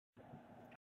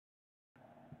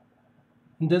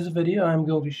In this video, I'm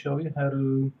going to show you how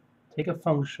to take a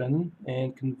function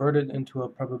and convert it into a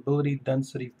probability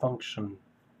density function.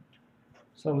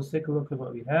 So let's take a look at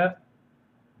what we have.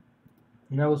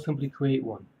 Now we'll simply create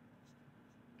one.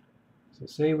 So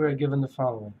say we're given the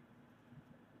following.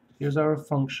 Here's our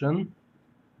function.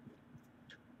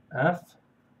 F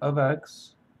of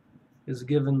x is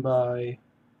given by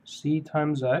c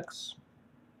times x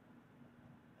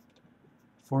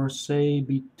for, say,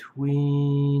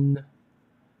 between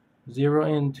 0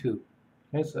 and 2.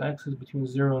 Okay, so x is between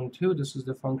 0 and 2. This is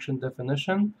the function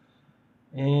definition.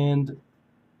 And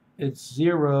it's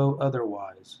 0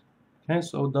 otherwise. Okay,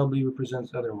 so W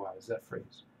represents otherwise, that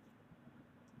phrase.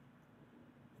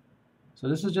 So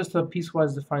this is just a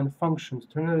piecewise defined function. To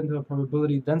turn it into a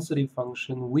probability density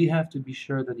function, we have to be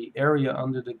sure that the area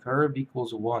under the curve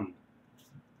equals 1.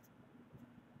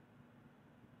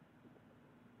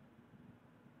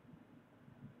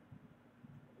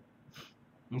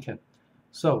 Okay,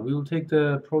 so we will take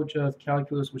the approach of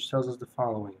calculus, which tells us the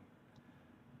following.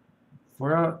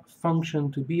 For a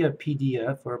function to be a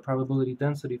PDF, or a probability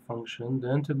density function, the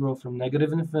integral from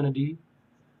negative infinity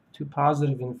to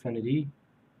positive infinity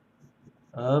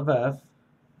of f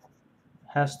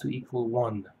has to equal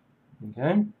 1,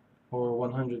 okay? Or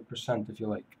 100% if you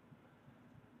like.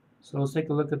 So let's take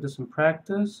a look at this in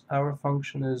practice. Our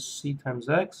function is c times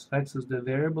x. X is the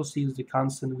variable, c is the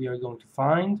constant we are going to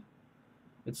find.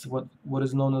 It's what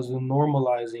is known as a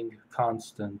normalizing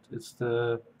constant. It's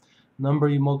the number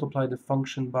you multiply the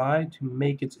function by to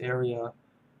make its area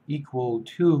equal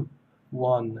to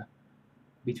 1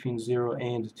 between 0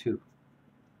 and 2.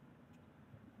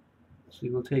 So we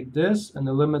will take this, and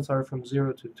the limits are from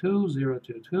 0 to 2, 0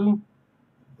 to 2,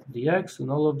 dx,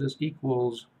 and all of this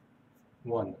equals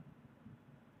 1.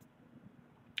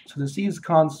 So the c is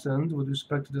constant with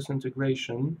respect to this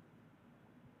integration.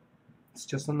 It's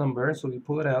just a number, so we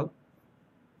pull it out.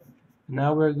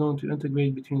 Now we're going to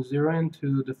integrate between 0 and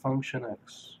 2 the function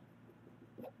x.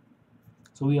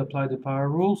 So we apply the power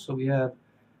rule, so we have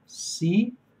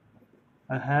c,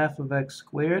 a half of x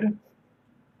squared,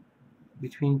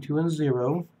 between 2 and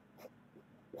 0.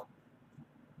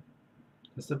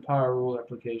 That's the power rule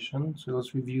application, so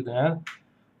let's review that.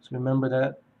 So remember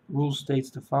that rule states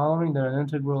the following, that an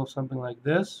integral of something like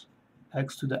this,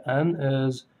 x to the n,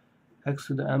 is x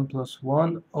to the n plus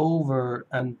 1 over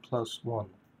n plus 1,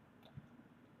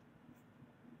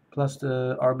 plus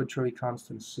the arbitrary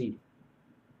constant c.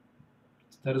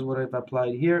 So that is what I've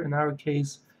applied here. In our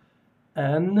case,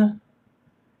 n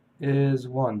is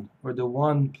 1, or the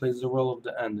 1 plays the role of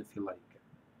the n, if you like.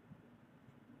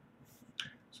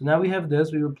 So now we have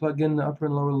this. We will plug in the upper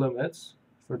and lower limits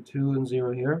for 2 and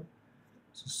 0 here.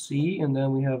 So c, and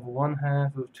then we have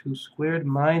 1/2 of 2 squared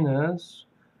minus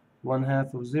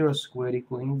 1/2 of 0 squared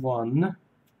equaling 1.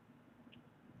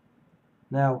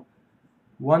 Now,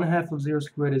 1/2 of 0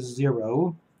 squared is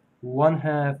 0.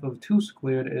 1/2 of 2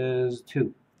 squared is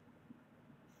 2.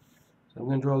 So I'm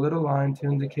going to draw a little line to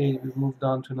indicate we've moved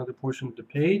on to another portion of the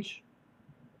page.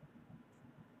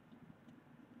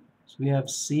 So we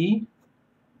have c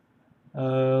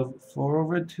of 4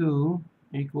 over 2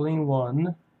 equaling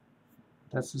 1.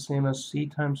 That's the same as c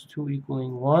times 2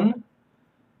 equaling 1,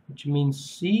 which means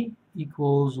c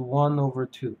equals 1 over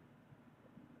 2.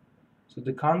 So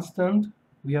the constant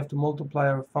we have to multiply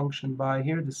our function by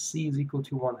here, the c is equal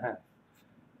to 1/2.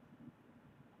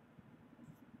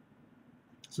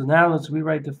 So now let's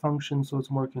rewrite the function so it's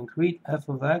more concrete. F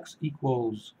of x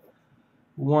equals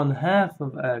 1/2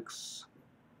 of x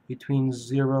between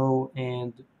 0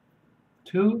 and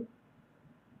 2,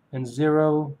 and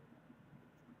 0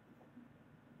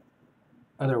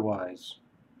 otherwise.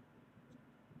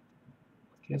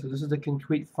 Okay, so this is the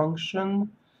concrete function.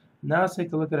 Now let's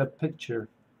take a look at a picture.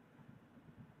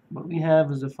 What we have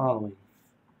is the following.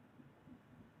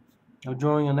 Now,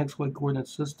 drawing an XY coordinate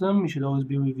system, you should always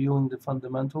be reviewing the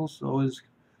fundamentals, so always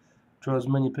draw as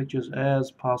many pictures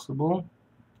as possible.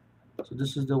 So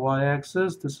this is the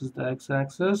y-axis, this is the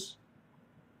x-axis.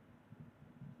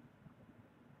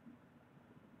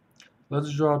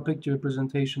 Let's draw a picture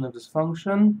representation of this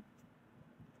function.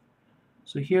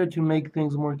 So here, to make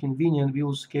things more convenient, we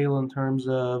will scale in terms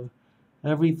of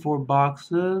every 4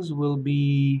 boxes will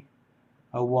be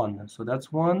a 1. So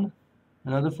that's 1.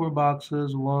 Another 4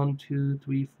 boxes, 1, 2,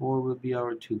 3, 4 will be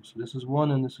our 2. So this is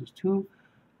 1 and this is 2.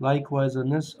 Likewise on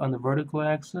this, on the vertical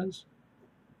axis,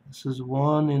 this is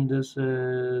 1 and this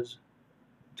is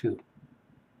 2.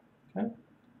 Okay.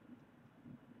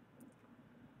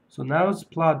 So now let's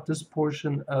plot this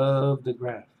portion of the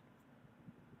graph.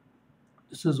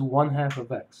 This is 1/2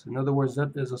 of x. In other words,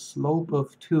 that is a slope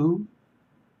of 2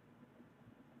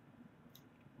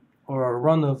 or a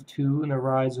run of 2 and a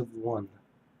rise of 1.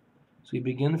 So you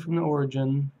begin from the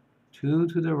origin, 2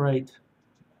 to the right,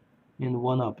 and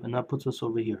 1 up, and that puts us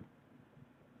over here.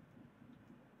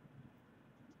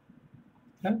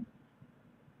 Okay?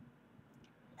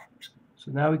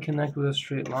 So now we connect with a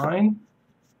straight line.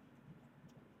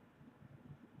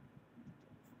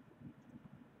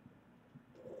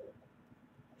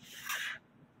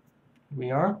 Here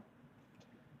we are.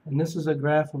 And this is a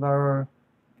graph of our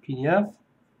PDF.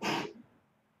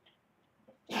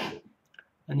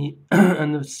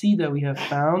 And the C that we have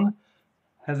found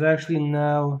has actually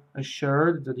now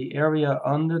assured that the area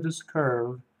under this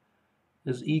curve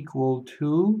is equal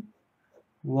to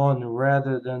 1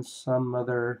 rather than some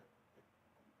other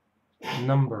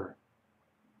number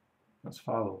as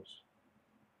follows.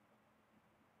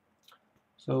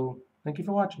 So, thank you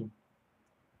for watching.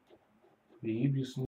 Previously.